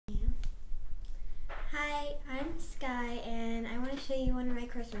I'm Skye, and I want to show you one of my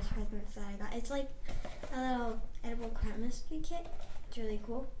Christmas presents that I got. It's like a little edible chemistry kit. It's really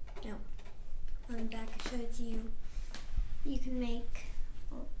cool. No, on the back it shows you can make.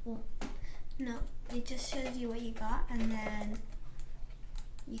 No, it just shows you what you got, and then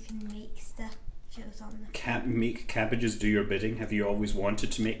you can make stuff. Shows on the make cabbages do your bidding. Have you always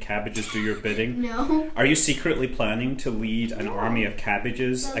wanted to make cabbages do your bidding? No. Are you secretly planning to lead an army of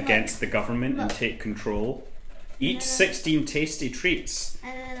cabbages against the government and take control? Eat 16 tasty treats,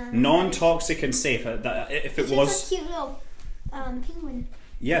 non-toxic and safe. If it was a cute little penguin.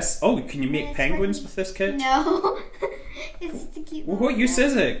 Yes. Oh, can you make penguins with this kit? No. It's just a cute. Well, what use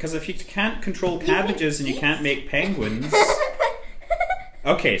is it? Because if you can't control cabbages and you can't make penguins.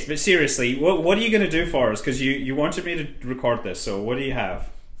 Okay, but seriously, what are you going to do for us? Because you wanted me to record this, so what do you have?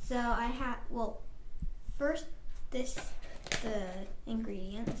 So I have, first the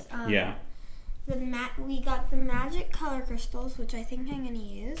ingredients. Yeah. We got the magic color crystals, which I think I'm going to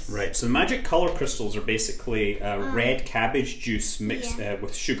use. Right, so the magic color crystals are basically red cabbage juice mixed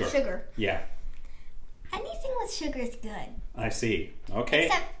with sugar. Sugar. Yeah. Anything with sugar is good. I see. Okay.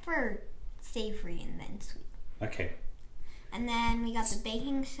 Except for savory and then sweet. Okay. And then we got the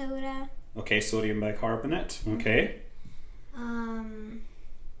baking soda. Okay, sodium bicarbonate. Okay.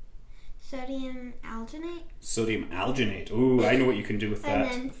 Sodium alginate. Sodium alginate. Ooh, I know what you can do with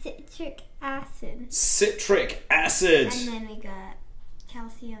that. And then citric acid. Citric acid. And then we got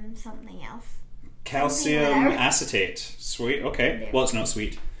calcium something else. Calcium acetate. Sweet. Okay. There. Well, it's not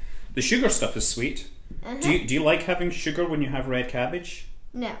sweet. The sugar stuff is sweet. Do you like having sugar when you have red cabbage?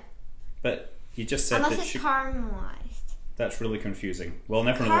 No. But you just said unless that it's caramelized. That's really confusing. Well,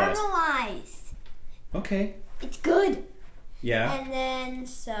 nevertheless. Caramelized. Okay. It's good. Yeah. And then,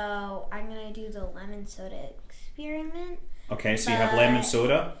 so I'm going to do the lemon soda experiment. Okay, so you have lemon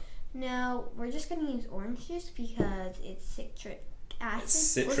soda? No, we're just going to use orange juice because it's citric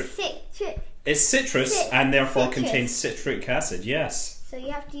acid. It's citrus and therefore contains citric acid, yes. So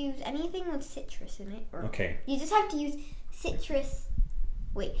you have to use anything with citrus in it. Okay. You just have to use citrus.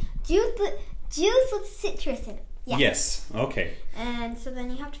 Wait, juice with citrus in it. Yeah. Yes. Okay. And so then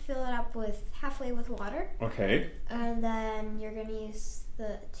you have to fill it up with halfway with water. Okay. And then you're gonna use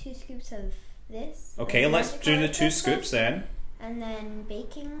the 2 scoops of this. Okay, let's do the 2 scoops then. And then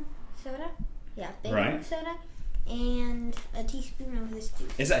baking soda. Yeah, baking soda. And a teaspoon of this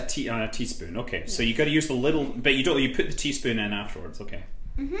juice. Is that a teaspoon? Okay. Yes. So you got to use the little, but you put the teaspoon in afterwards. Okay.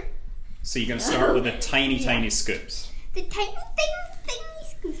 So you're gonna start with the tiny scoops. The tiny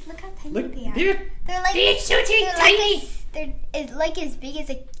scoops. Look how tiny they are. They're tiny. They're like as big as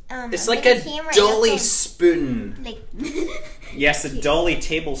a. It's like a dolly spoon. Like. Yes, a dolly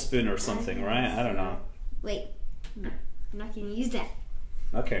tablespoon or something, right? I don't know. Wait, no, I'm not gonna use that.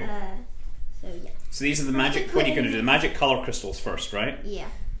 Okay. So yeah. So these are the magic. What are you gonna do? The magic color crystals first, right? Yeah.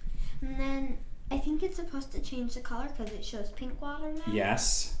 And then I think it's supposed to change the color because it shows pink water now.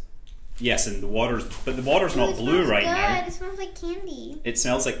 Yes. Yes, and the water's not blue right now. It smells like candy. It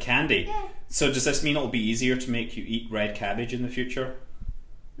smells like candy. Yeah. So does this mean it'll be easier to make you eat red cabbage in the future?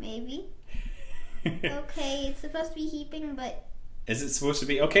 Maybe. Okay, it's supposed to be heaping, but... Is it supposed to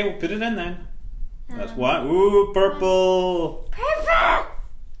be? Okay, we'll put it in then. That's what? Ooh, purple! Purple!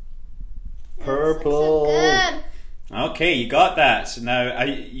 Purple! So good. Okay, you got that. Now,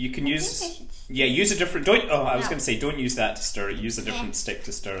 you can use... Yeah, use a different... I was going to say, don't use that to stir it. Use a different stick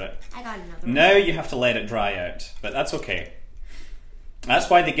to stir it. I got another one. Now you have to let it dry out. But that's okay. That's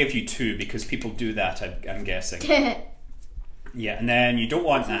why they give you 2, because people do that, I'm guessing. Yeah, and then you don't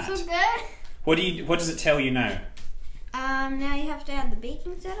want that. So good. What does it tell you now? Now you have to add the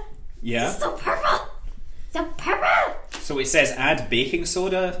baking soda. Yeah. It's so purple! So purple! So it says add baking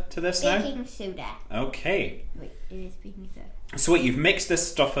soda to this now? Baking soda. Okay. Wait, it is baking soda. So wait, you've mixed this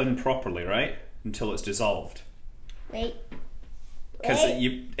stuff in properly, right? Until it's dissolved. Wait. Because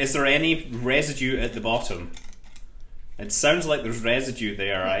is there any residue at the bottom? It sounds like there's residue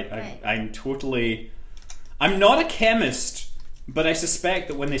there. I'm not a chemist, but I suspect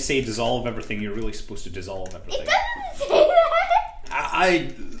that when they say dissolve everything, you're really supposed to dissolve everything. It doesn't say that.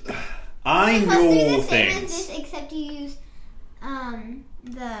 I know things. This, except you use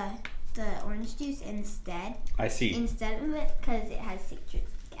the orange juice instead. I see. Instead of it, because it has citric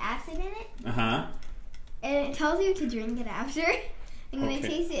acid in it. And it tells you to drink it after. I'm gonna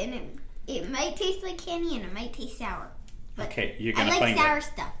taste it, and it might taste like candy, and it might taste sour. But okay, you're gonna find it. I like sour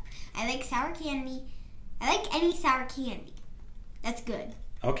stuff. I like sour candy. I like any sour candy. That's good.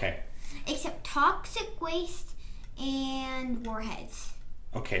 Okay. Except Toxic Waste and Warheads.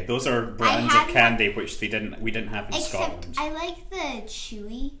 Okay, those are brands of candy which we didn't have in Scotland. I like the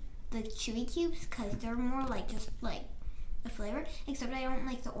chewy the chewy cubes because they're more like just like the flavor. Except I don't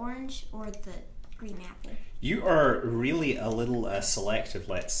like the orange or the green apple. You are really a little selective,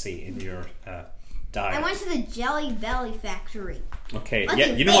 let's say, in your diet. I went to the Jelly Belly factory. Okay, yeah.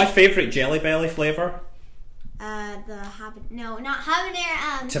 You know my favorite Jelly Belly flavor? Not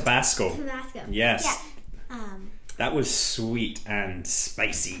habanero. Tabasco. Tabasco. Yes. Yeah. That was sweet and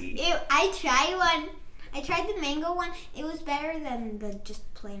spicy. Ew, I tried one. I tried the mango one. It was better than the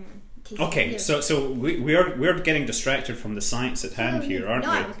just plain one. Okay, so we're getting distracted from the science at hand here, aren't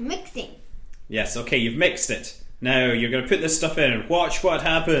we? No, I was mixing. Yes. Okay, you've mixed it. Now you're going to put this stuff in and watch what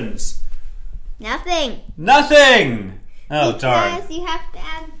happens. Nothing. Nothing. Oh darn! Because you have to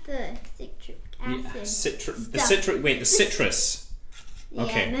add the citric acid. The citrus. Yeah,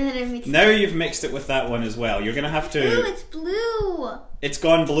 Okay. Now you've mixed it with that one as well. You're going to have to. Ooh, it's blue. It's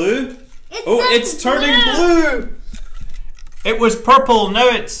gone blue. It's turning blue. It was purple. Now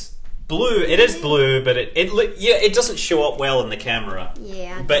it's blue. It is blue, but it doesn't show up well in the camera.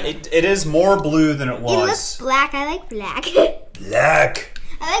 Yeah. But it is more blue than it was. It looks black. I like black. Black.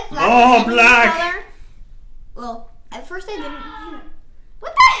 I like black. Oh, black. Color. Well, at first I didn't.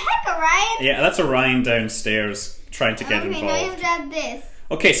 What the heck, Orion? Yeah, that's Orion downstairs trying to get involved. Okay, now you have to add this.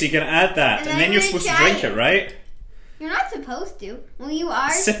 Okay, so you're going to add that, and then you're supposed to drink it, right? You're not supposed to. Well, you are.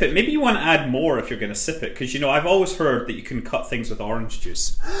 Sip it. Maybe you want to add more if you're going to sip it, because I've always heard that you can cut things with orange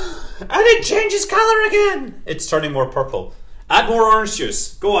juice. And it changes colour again. It's turning more purple. Add more orange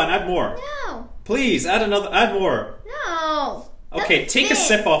juice. Go on, add more. No. Please, add more. No. Okay, take a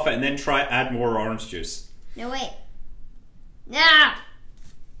sip off it and then try add more orange juice. No, wait. No.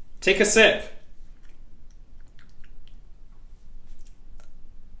 Take a sip.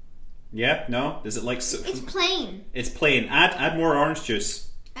 Yeah? No? Is it like... It's plain. It's plain. Add more orange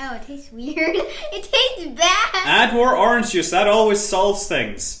juice. Oh, it tastes weird. It tastes bad. Add more orange juice. That always solves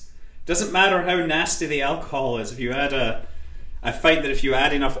things. Doesn't matter how nasty the alcohol is. If you add I find that if you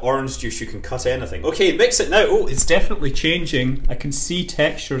add enough orange juice, you can cut anything. Okay, mix it now. Oh, it's definitely changing. I can see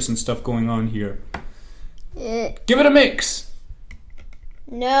textures and stuff going on here. Give it a mix.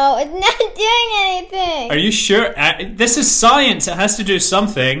 No, it's not doing anything. Are you sure? This is science. It has to do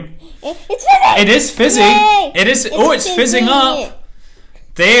something. It's fizzing. It is fizzing. Yay. It is. It's fizzing up.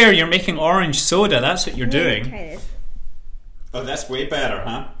 There, you're making orange soda. That's what you're doing. Try this. Oh, that's way better,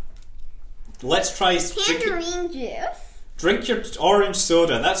 huh? Let's try tangerine juice. Drink your orange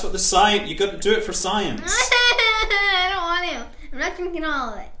soda. That's what the science. You got to do it for science. I don't want to. I'm not drinking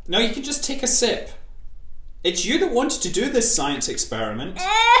all of it. No, you can just take a sip. It's you that wanted to do this science experiment. Ew!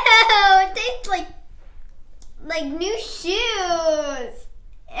 It tastes like new shoes.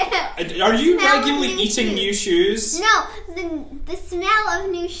 Are you regularly eating new shoes? No, the smell of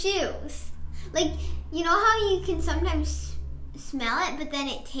new shoes. Like, you know how you can sometimes smell it, but then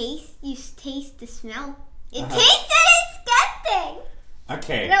you taste the smell. It tastes disgusting.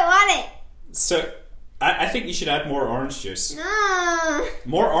 Okay. I don't want it. So, I think you should add more orange juice. No.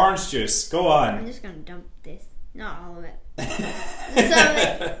 More orange juice. Go on. I'm just gonna dump this. Not all of it. Some of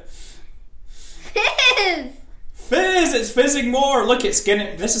it. Fizz. Fizz! It's fizzing more. Look, it's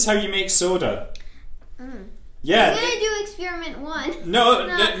getting. This is how you make soda. Yeah. I'm gonna do experiment 1. No,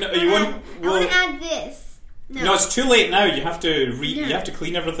 you want. I want to add this. No, it's too late now. You have to you have to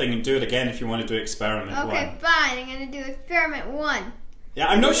clean everything and do it again if you want to do experiment 1. Okay, fine. I'm gonna do experiment 1. Yeah,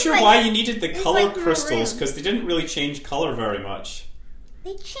 I'm not sure why you needed the color crystals because they didn't really change color very much.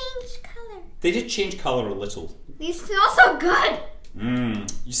 They changed color. They did change color a little. They smell so good.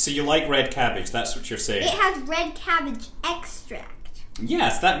 So you like red cabbage? That's what you're saying. It has red cabbage extract.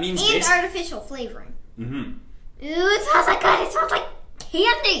 Yes, that means and artificial flavoring. Ooh, it smells like good. It smells like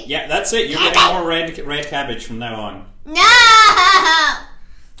candy. Yeah, that's it. You're getting more red cabbage from now on. No.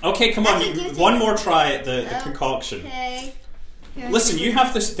 Okay, come on. One more try at the concoction. Okay. Listen, you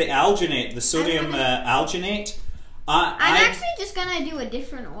have the alginate, the sodium alginate. I'm actually just gonna do a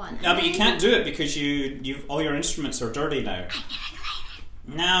different one. No, but you can't do it because all your instruments are dirty now.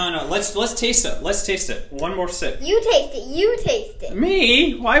 No, let's taste it. Let's taste it. One more sip. You taste it. You taste it.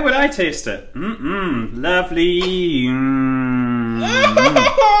 Me? Why would I taste it? Lovely.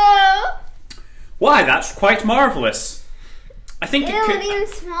 Why? That's quite marvelous. I think it even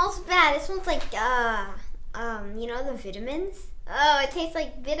smells bad. It smells like you know the vitamins. Oh, it tastes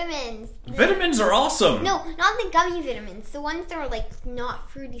like vitamins. Vitamins are awesome. No, not the gummy vitamins. The ones that are like not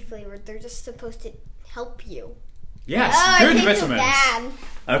fruity flavored. They're just supposed to help you. Yes, good vitamins. So bad.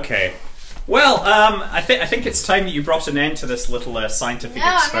 Okay. Well, I think it's time that you brought an end to this little scientific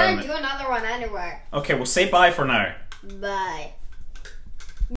experiment. I'm gonna do another one anyway. Okay, well say bye for now. Bye.